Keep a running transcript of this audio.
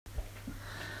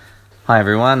Hi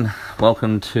everyone,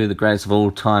 welcome to the greatest of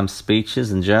all time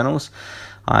speeches and journals.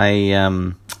 I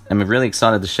am really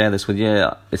excited to share this with you.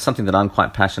 It's something that I'm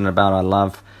quite passionate about. I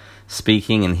love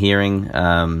speaking and hearing.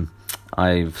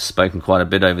 I've spoken quite a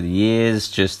bit over the years,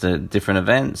 just at different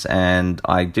events, and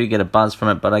I do get a buzz from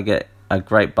it, but I get a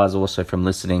great buzz also from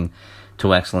listening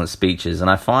to excellent speeches. And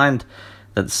I find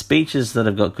that speeches that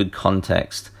have got good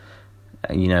context,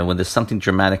 when there's something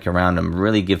dramatic around them,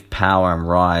 really give power and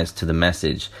rise to the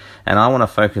message. And I want to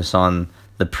focus on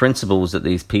the principles that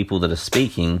these people that are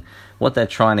speaking, what they're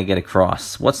trying to get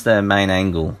across, what's their main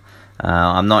angle.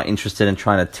 I'm not interested in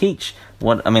trying to teach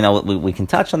we can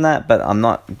touch on that, but I'm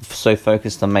not so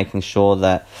focused on making sure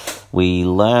that we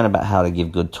learn about how to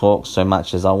give good talks so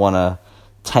much as I want to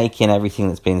take in everything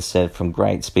that's been said from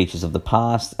great speeches of the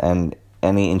past and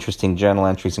any interesting journal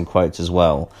entries and quotes as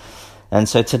well. And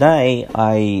so today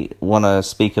I want to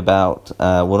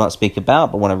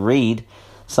but want to read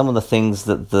some of the things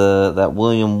that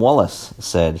William Wallace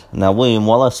said. Now, William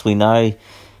Wallace, we know,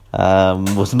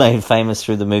 was made famous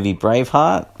through the movie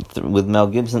Braveheart with Mel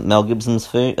Gibson's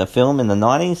film in the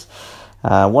 90s.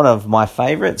 One of my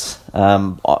favorites,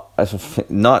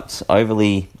 not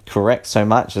overly correct so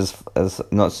much as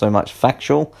not so much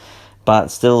factual, but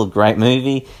still a great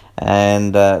movie.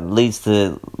 And leads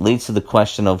to the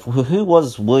question of who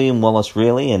was William Wallace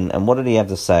really, and what did he have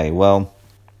to say? Well,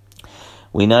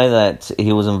 we know that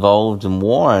he was involved in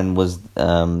war and was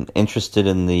interested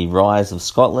in the rise of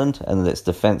Scotland and its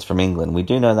defence from England. We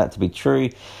do know that to be true,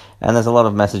 and there's a lot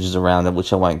of messages around it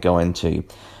which I won't go into.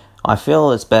 I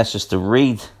feel it's best just to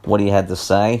read what he had to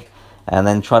say and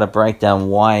then try to break down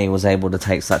why he was able to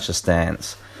take such a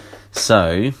stance.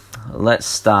 So, let's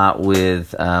start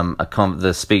with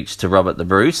the speech to Robert the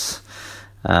Bruce,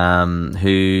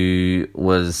 who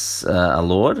was a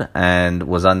lord and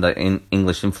was under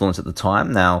English influence at the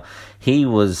time. Now, he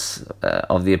was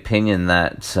of the opinion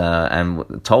that,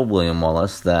 and told William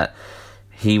Wallace that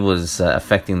he was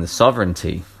affecting the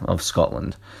sovereignty of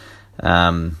Scotland,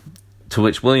 to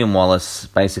which William Wallace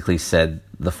basically said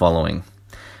the following,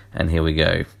 and here we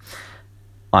go.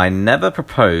 I never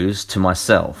proposed to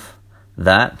myself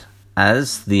that,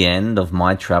 as the end of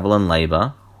my travel and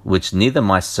labour, which neither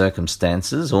my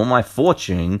circumstances or my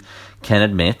fortune can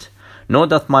admit, nor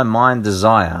doth my mind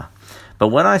desire, but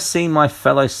when I see my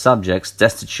fellow subjects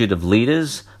destitute of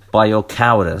leaders by your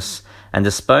cowardice, and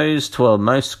disposed to a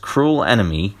most cruel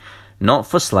enemy, not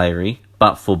for slavery,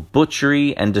 but for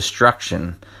butchery and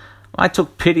destruction, I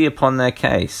took pity upon their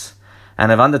case, and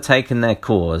have undertaken their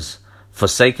cause,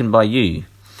 forsaken by you,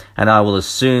 and I will as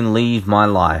soon leave my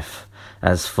life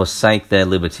as forsake their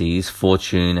liberties,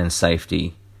 fortune, and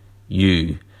safety.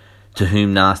 You, to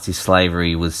whom nasty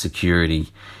slavery with security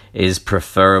is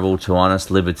preferable to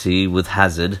honest liberty with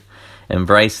hazard,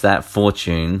 embrace that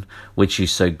fortune which you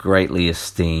so greatly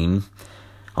esteem.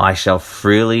 I shall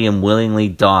freely and willingly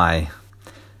die,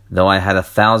 though I had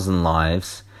 1,000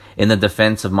 lives, in the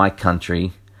defence of my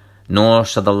country, nor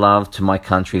shall the love to my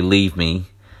country leave me,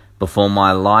 before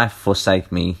my life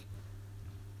forsake me.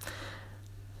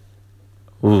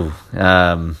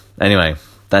 Anyway,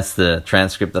 that's the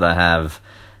transcript that I have,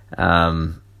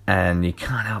 and you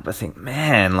can't help but think,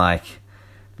 man,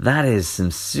 that is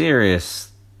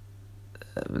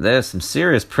there's some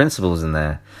serious principles in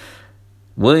there.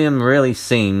 William really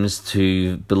seems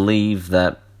to believe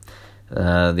that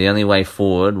the only way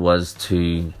forward was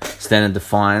to stand in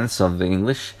defiance of the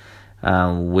English,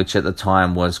 which at the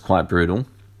time was quite brutal.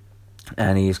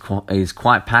 And he's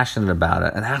quite passionate about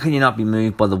it. And how can you not be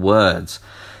moved by the words,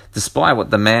 despite what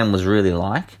the man was really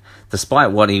like,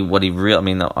 despite what he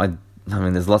really?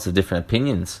 There's lots of different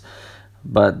opinions,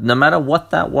 but no matter what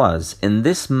that was, in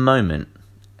this moment,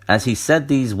 as he said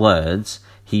these words,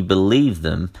 he believed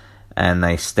them, and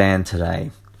they stand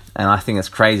today. And I think it's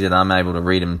crazy that I'm able to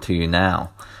read them to you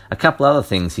now. A couple other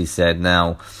things he said.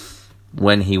 Now,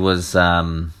 when he was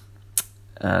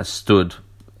stood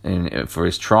for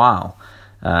his trial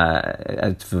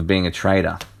for being a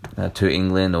traitor to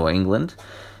England.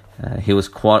 He was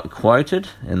quoted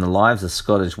in the Lives of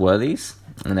Scottish Worthies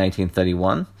in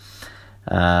 1831.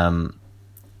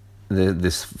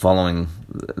 This following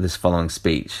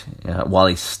speech, while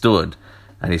he stood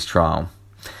at his trial,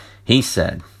 he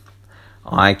said,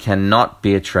 "I cannot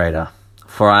be a traitor,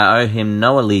 for I owe him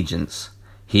no allegiance.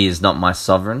 He is not my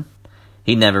sovereign.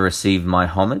 He never received my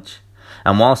homage.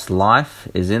 And whilst life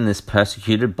is in this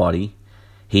persecuted body,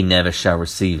 he never shall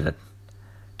receive it.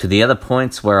 To the other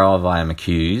points whereof I am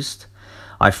accused,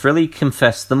 I freely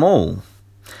confess them all.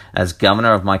 As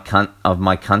governor of my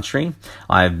country,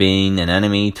 I have been an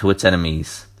enemy to its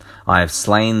enemies. I have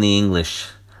slain the English.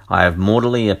 I have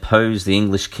mortally opposed the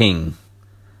English king.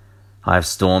 I have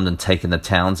stormed and taken the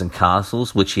towns and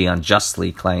castles which he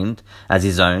unjustly claimed as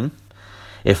his own.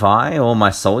 If I or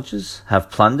my soldiers have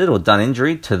plundered or done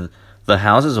injury to the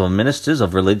houses or ministers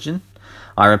of religion,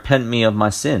 I repent me of my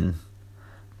sin.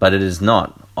 But it is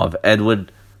not of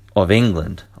Edward of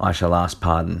England I shall ask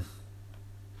pardon.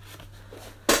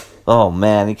 Oh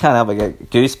man, you can't help but get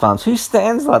goosebumps. Who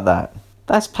stands like that?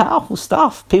 That's powerful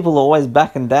stuff. People are always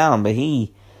backing down, but he's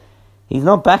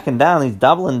not backing down. He's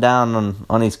doubling down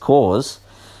on his cause.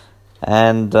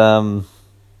 And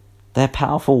they're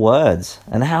powerful words.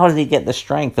 And how did he get the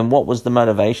strength? And what was the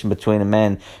motivation between a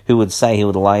man who would say he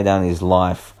would lay down his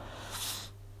life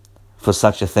for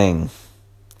such a thing?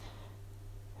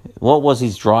 What was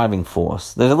his driving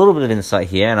force? There's a little bit of insight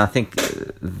here, and I think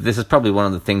this is probably one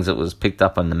of the things that was picked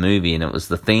up on the movie, and it was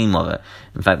the theme of it.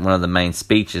 In fact, one of the main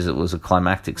speeches, it was a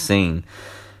climactic scene.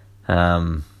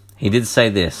 He did say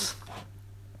this.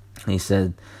 He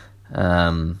said,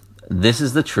 "This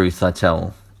is the truth I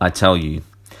tell you.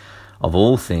 Of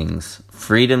all things,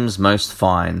 freedom's most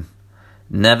fine.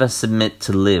 Never submit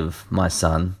to live, my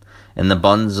son, in the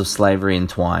bonds of slavery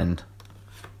entwined."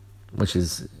 Which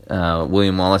is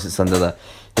William Wallace. It's under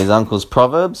his uncle's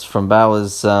Proverbs from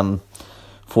Bowers'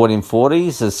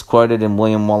 1440s, as quoted in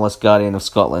William Wallace, Guardian of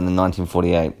Scotland in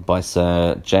 1948 by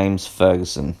Sir James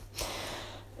Ferguson.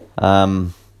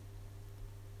 That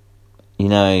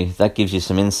gives you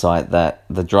some insight that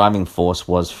the driving force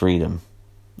was freedom.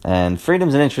 And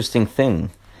freedom's an interesting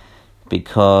thing,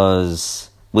 because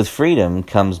with freedom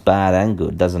comes bad and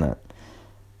good, doesn't it?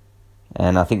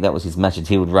 And I think that was his message.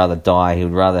 He would rather die. He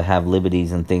would rather have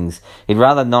liberties and things. He'd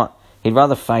rather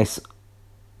face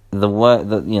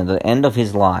the end of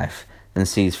his life than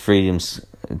see his freedoms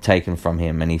taken from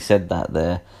him. And he said that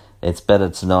there. It's better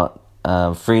to not.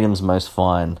 Freedom's most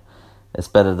fine. It's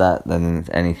better that than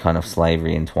any kind of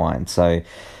slavery entwined. So,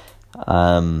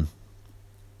 in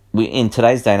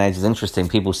today's day and age, it's interesting.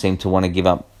 People seem to want to give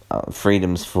up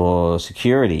freedoms for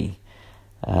security.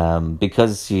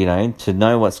 Because, to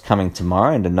know what's coming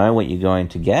tomorrow and to know what you're going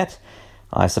to get,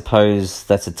 I suppose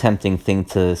that's a tempting thing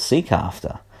to seek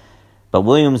after. But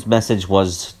William's message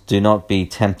was, do not be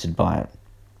tempted by it.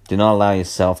 Do not allow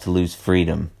yourself to lose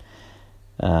freedom,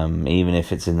 even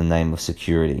if it's in the name of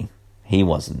security. He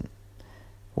wasn't.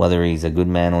 Whether he's a good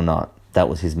man or not, that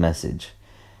was his message.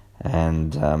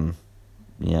 And,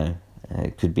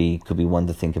 it could be one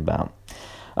to think about.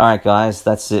 Alright guys,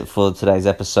 that's it for today's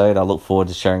episode. I look forward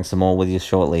to sharing some more with you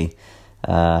shortly.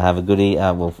 Have a good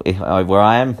where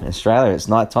I am, in Australia, it's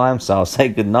night time, so I'll say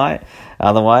good night.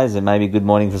 Otherwise, it may be good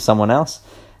morning for someone else.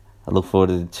 I look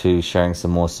forward to sharing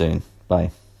some more soon.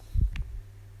 Bye.